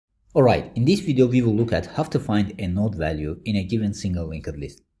Alright, in this video we will look at how to find a node value in a given single linked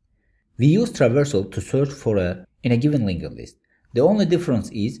list. We use traversal to search for in a given linked list. The only difference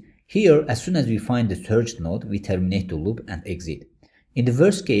is, here as soon as we find the searched node, we terminate the loop and exit. In the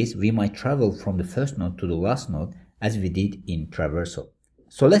worst case, we might travel from the first node to the last node as we did in traversal.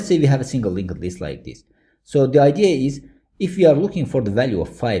 So let's say we have a single linked list like this. So the idea is, if we are looking for the value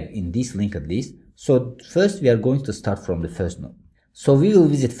of 5 in this linked list, so first we are going to start from the first node. So we will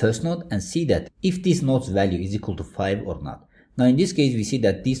visit first node and see that if this node's value is equal to 5 or not. Now in this case we see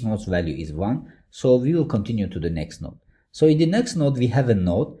that this node's value is 1, so we will continue to the next node. So in the next node we have a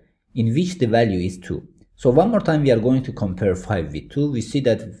node in which the value is 2. So one more time we are going to compare 5 with 2. We see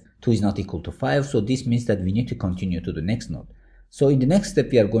that 2 is not equal to 5, so this means that we need to continue to the next node. So in the next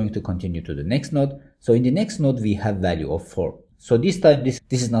step we are going to continue to the next node. So in the next node we have value of 4. So this time this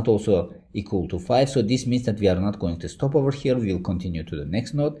is not also equal to 5, so this means that we are not going to stop over here, we will continue to the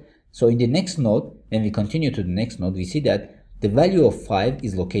next node. So in the next node, when we continue to the next node, we see that the value of 5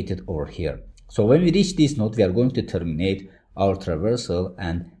 is located over here. So when we reach this node, we are going to terminate our traversal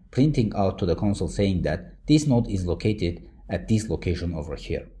and printing out to the console saying that this node is located at this location over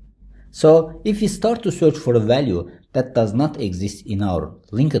here. So if we start to search for a value that does not exist in our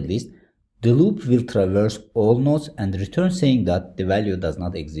linked list, the loop will traverse all nodes and return saying that the value does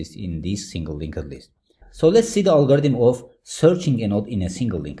not exist in this single linked list. So let's see the algorithm of searching a node in a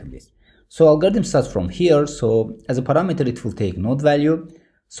single linked list. So algorithm starts from here. So as a parameter it will take node value.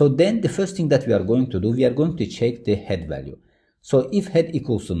 So then the first thing that we are going to do, we are going to check the head value. So if head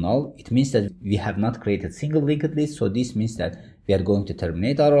equals to null, it means that we have not created single linked list. So this means that we are going to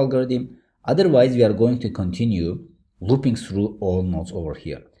terminate our algorithm. Otherwise we are going to continue looping through all nodes over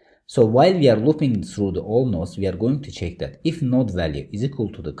here. So while we are looping through the all nodes, we are going to check that if node value is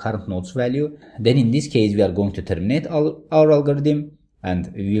equal to the current node's value, then in this case we are going to terminate our algorithm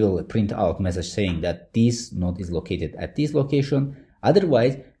and we will print out message saying that this node is located at this location.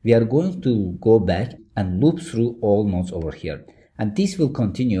 Otherwise, we are going to go back and loop through all nodes over here. And this will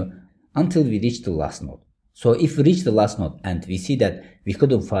continue until we reach the last node. So if we reach the last node and we see that we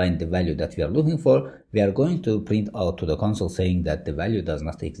couldn't find the value that we are looking for, we are going to print out to the console saying that the value does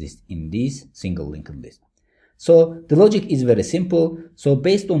not exist in this single linked list. So the logic is very simple. So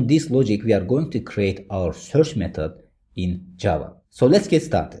based on this logic, we are going to create our search method in Java. So let's get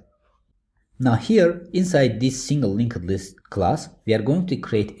started. Now here inside this single linked list class, we are going to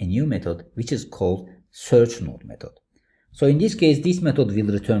create a new method which is called search node method. So in this case, this method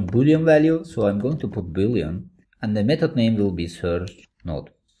will return boolean value. So I'm going to put boolean and the method name will be search node.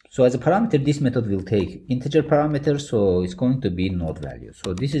 So as a parameter, this method will take integer parameters. So it's going to be node value.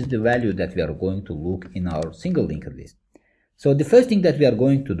 So this is the value that we are going to look in our single linked list. So the first thing that we are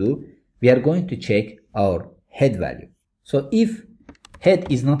going to do, we are going to check our head value. So if head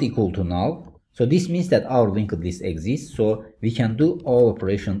is not equal to null, so this means that our linked list exists. So we can do all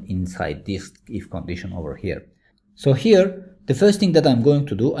operation inside this if condition over here. So here, the first thing that I'm going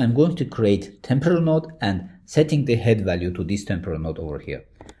to do, I'm going to create temporal node and setting the head value to this temporal node over here.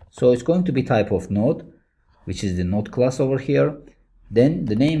 So it's going to be type of node, which is the node class over here. Then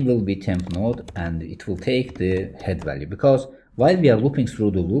the name will be temp node and it will take the head value, because while we are looping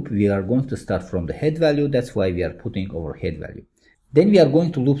through the loop, we are going to start from the head value. That's why we are putting our head value. Then we are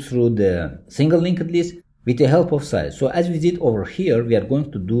going to loop through the single linked list with the help of size. So as we did over here, we are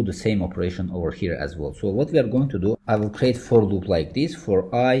going to do the same operation over here as well. So what we are going to do, I will create for loop like this.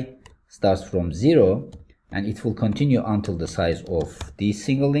 For I starts from 0 and it will continue until the size of this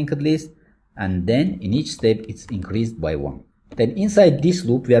single linked list. And then in each step, it's increased by 1. Then inside this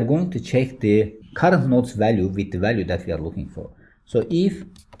loop, we are going to check the current node's value with the value that we are looking for. So if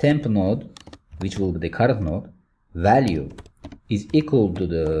temp node, which will be the current node, value is equal to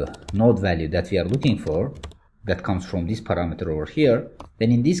the node value that we are looking for, that comes from this parameter over here, then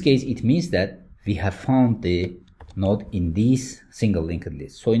in this case it means that we have found the node in this single linked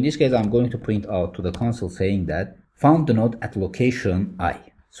list. So in this case I'm going to print out to the console saying that found the node at location I.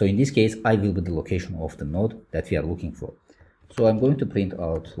 So in this case I will be the location of the node that we are looking for. So I'm going to print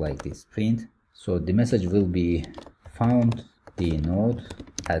out like this, print. So the message will be found the node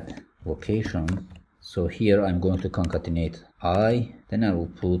at location. So here I'm going to concatenate I, then I will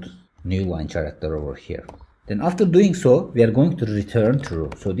put new line character over here. Then after doing so, we are going to return true.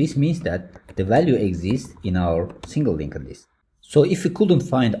 So this means that the value exists in our single linked list. So if we couldn't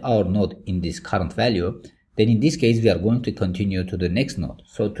find our node in this current value, then in this case we are going to continue to the next node.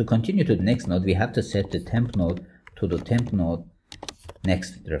 So to continue to the next node, we have to set the temp node to the temp node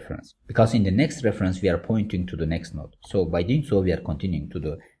next reference, because in the next reference we are pointing to the next node. So by doing so, we are continuing to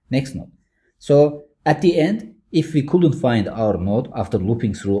the next node. So at the end, if we couldn't find our node after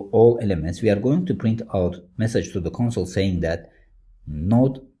looping through all elements, we are going to print out message to the console saying that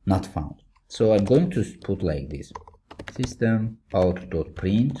node not found. So I'm going to put like this, system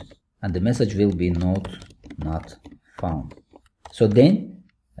out.print, and the message will be node not found. So then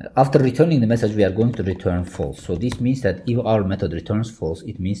after returning the message, we are going to return false. So this means that if our method returns false,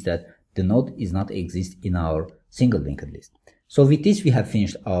 it means that the node is not exist in our single linked list. So with this, we have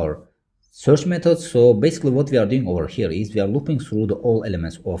finished our search method. So basically what we are doing over here is we are looping through the all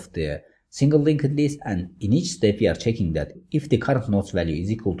elements of the single linked list, and in each step we are checking that if the current node's value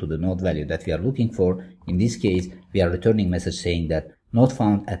is equal to the node value that we are looking for. In this case, we are returning message saying that node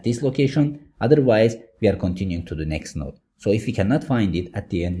found at this location. Otherwise, we are continuing to the next node. So if we cannot find it, at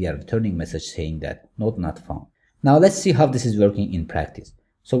the end we are returning message saying that node not found. Now let's see how this is working in practice.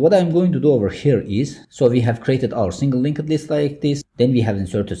 So what I'm going to do over here is, so we have created our single linked list like this. Then we have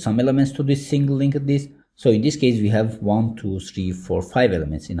inserted some elements to this single linked list. So in this case, we have 1, 2, 3, 4, 5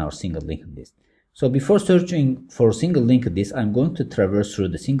 elements in our single linked list. So before searching for single linked list, I'm going to traverse through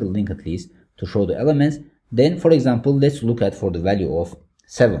the single linked list to show the elements. Then, for example, let's look at for the value of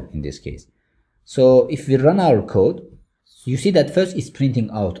 7 in this case. So if we run our code, you see that first it's printing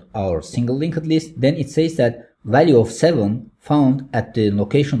out our single linked list. Then it says that value of 7 found at the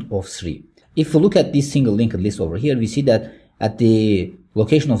location of 3. If we look at this single linked list over here, we see that at the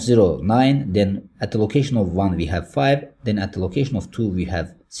location of 0, 9, then at the location of 1 we have 5, then at the location of 2 we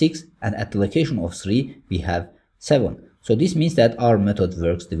have 6, and at the location of 3 we have 7. So this means that our method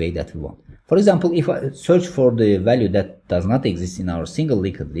works the way that we want. For example, if I search for the value that does not exist in our single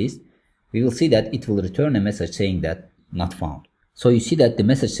linked list, we will see that it will return a message saying that not found. So you see that the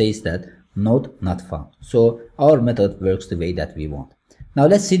message says that node not found. So our method works the way that we want. Now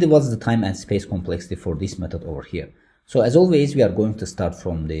let's see what's the time and space complexity for this method over here. So as always, we are going to start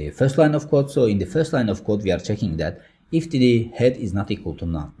from the first line of code. So in the first line of code, we are checking that if the head is not equal to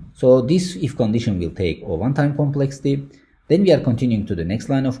none. So this if condition will take a one-time complexity. Then we are continuing to the next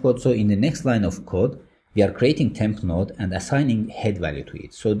line of code. So in the next line of code, we are creating temp node and assigning head value to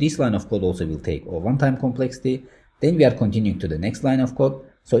it. So this line of code also will take a one-time complexity. Then we are continuing to the next line of code.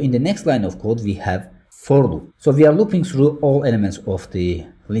 So in the next line of code, we have for loop. So we are looping through all elements of the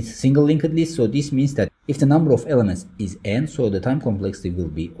single linked list. So this means that if the number of elements is n, so the time complexity will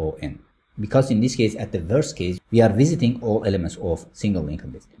be O(n). Because in this case, at the worst case, we are visiting all elements of single linked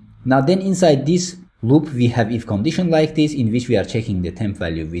list. Now then inside this loop, we have if condition like this, in which we are checking the temp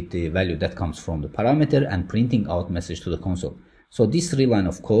value with the value that comes from the parameter and printing out message to the console. So this 3 line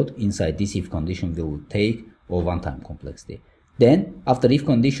of code inside this if condition will take a one-time complexity. Then after if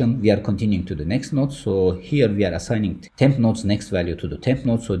condition, we are continuing to the next node. So here we are assigning temp node's next value to the temp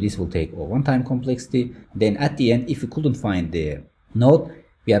node. So this will take a one-time complexity. Then at the end, if we couldn't find the node,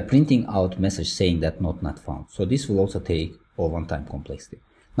 we are printing out message saying that node not found. So this will also take a one-time complexity.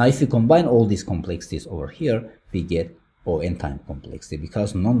 Now if we combine all these complexities over here, we get O(n) time complexity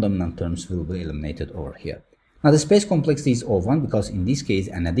because non-dominant terms will be eliminated over here. Now the space complexity is O(1) because in this case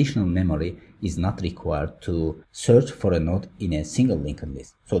an additional memory is not required to search for a node in a single linked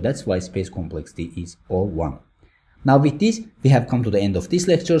list. So that's why space complexity is O(1). Now with this, we have come to the end of this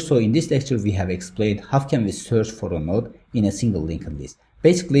lecture. So in this lecture, we have explained how can we search for a node in a single linked list.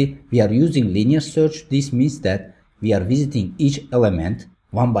 Basically, we are using linear search. This means that we are visiting each element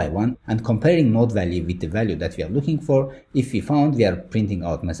one by one and comparing node value with the value that we are looking for. If we found, we are printing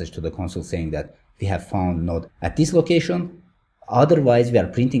out message to the console saying that we have found node at this location. Otherwise, we are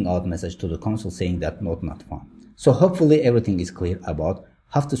printing out message to the console saying that node not found. So hopefully everything is clear about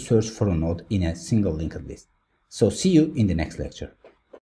how to search for a node in a single linked list. So see you in the next lecture.